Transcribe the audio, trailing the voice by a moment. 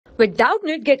With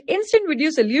Doubtnut, get instant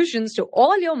video solutions to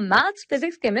all your maths,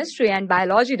 physics, chemistry, and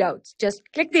biology doubts. Just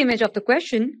click the image of the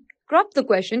question, crop the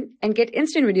question, and get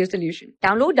instant video solution.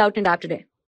 Download Doubtnut app today.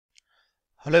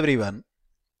 Hello everyone.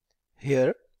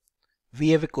 Here we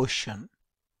have a question.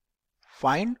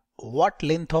 Find what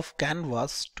length of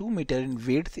canvas 2 meter in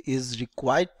width is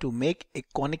required to make a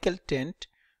conical tent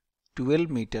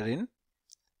 12 meter in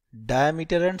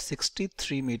diameter and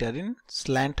 63 meter in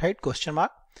slant height question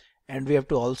mark. And we have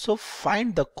to also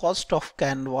find the cost of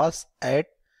canvas at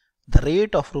the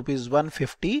rate of rupees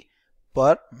 150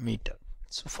 per meter.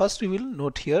 So first we will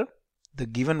note here the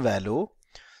given value.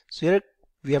 So here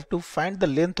we have to find the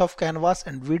length of canvas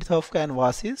and width of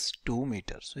canvas is 2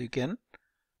 meters. So you can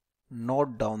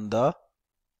note down the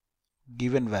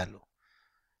given value.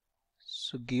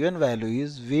 So given value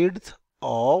is width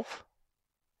of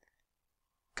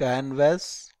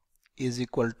canvas is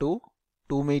equal to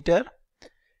 2 meter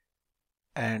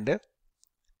and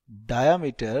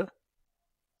diameter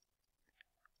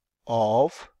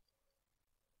of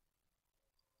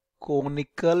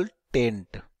conical tent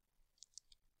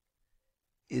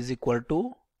is equal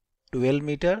to 12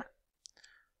 meter,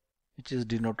 which is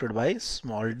denoted by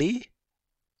small d,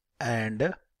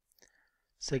 and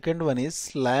second one is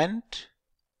slant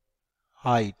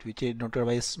height, which is denoted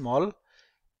by small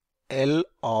l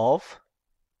of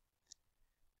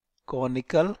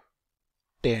conical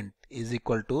tent is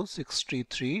equal to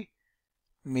 63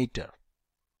 meter.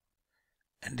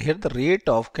 And here the rate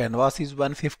of canvas is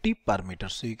 150 per meter.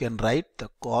 So you can write the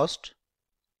cost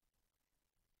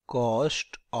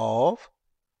of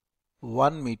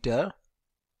 1 meter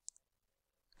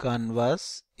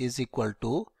canvas is equal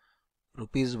to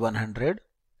rupees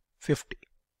 150.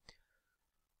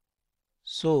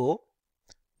 So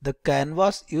the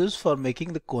canvas used for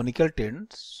making the conical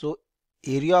tent, so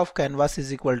area of canvas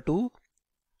is equal to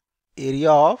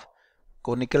area of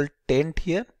conical tent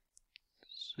here.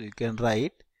 So you can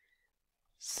write,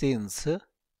 since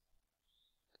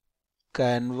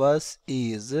canvas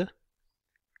is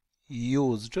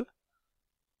used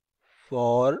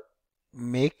for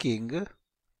making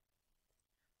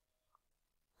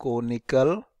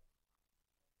conical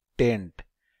tent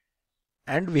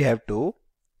and we have to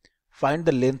find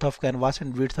the length of canvas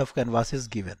and width of canvas is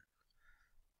given.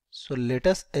 So let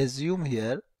us assume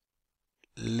here,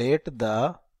 let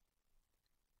the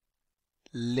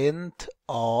length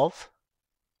of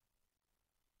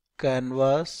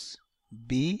canvas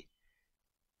be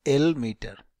L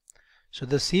meter. So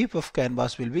the shape of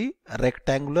canvas will be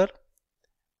rectangular,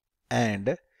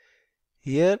 and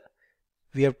here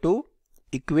we have to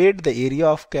equate the area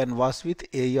of canvas with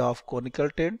area of conical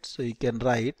tent. So you can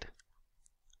write,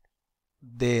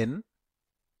 then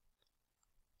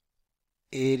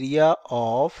area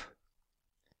of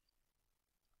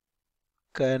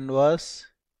canvas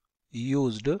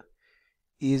used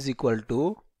is equal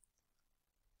to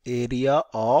area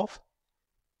of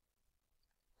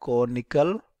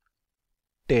conical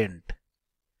tent.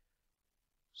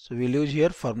 So we'll use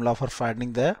here formula for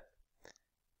finding the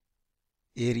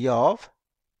area of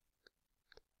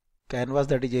canvas,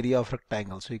 that is area of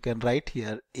rectangle. So you can write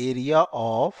here area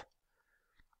of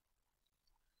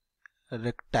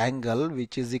rectangle,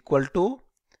 which is equal to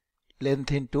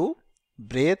length into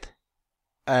breadth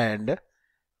and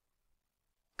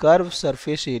curved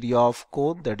surface area of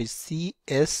cone, that is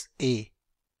CSA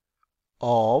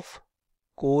of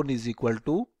cone is equal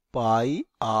to pi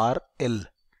RL.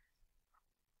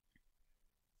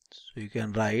 So you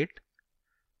can write,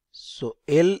 so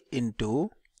L into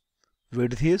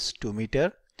width is 2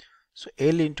 meter. So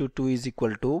L into 2 is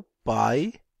equal to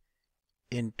pi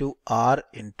into R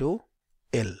into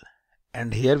L.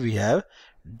 And here we have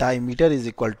diameter is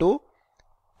equal to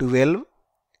 12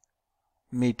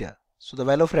 meter. So the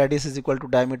value of radius is equal to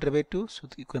diameter by 2. So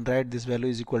you can write this value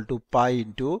is equal to pi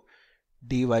into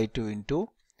d by 2 into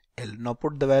L. Now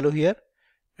put the value here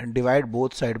and divide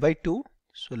both sides by 2.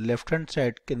 So left hand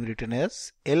side can be written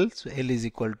as L. So L is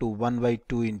equal to 1 by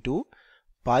 2 into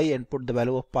pi, and put the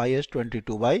value of pi as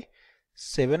 22 by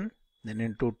 7, then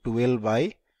into 12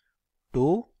 by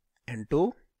 2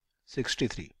 into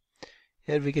 63.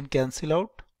 Here we can cancel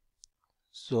out.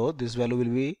 So this value will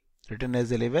be written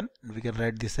as 11, and we can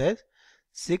write this as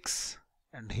 6,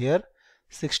 and here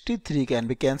 63 can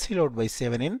be cancelled out by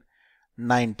 7 in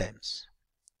 9 times.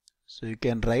 So you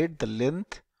can write the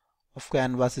length of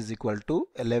canvas is equal to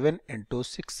 11 into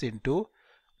 6 into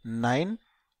 9,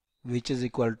 which is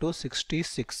equal to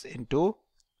 66 into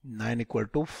 9 equal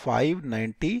to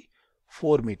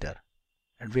 594 meter.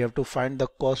 And we have to find the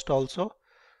cost also.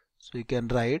 So you can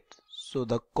write, so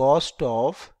the cost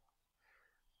of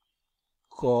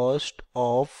cost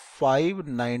of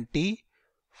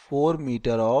 594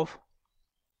 meter of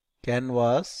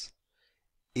canvas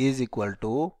is equal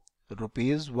to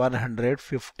rupees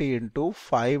 150 into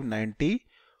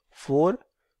 594,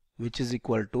 which is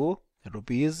equal to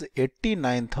rupees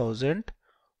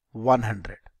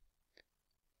 89,100.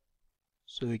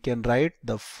 So we can write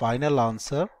the final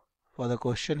answer for the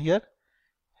question here.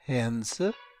 Hence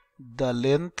the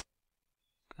length,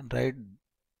 write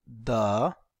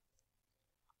the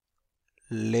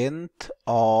length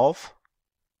of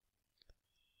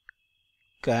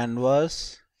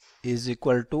canvas is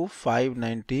equal to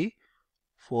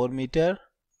 594 meter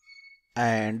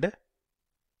and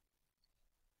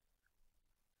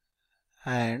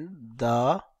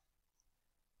the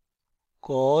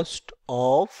cost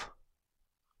of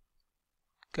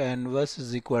canvas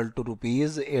is equal to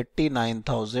rupees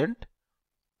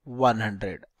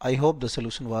 89,100. I hope the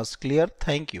solution was clear.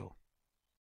 Thank you.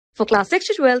 For class 6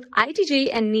 to 12, IIT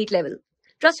JEE and NEET level.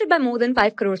 Trusted by more than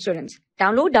 5 crore students.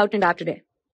 Download Doubtnut app today.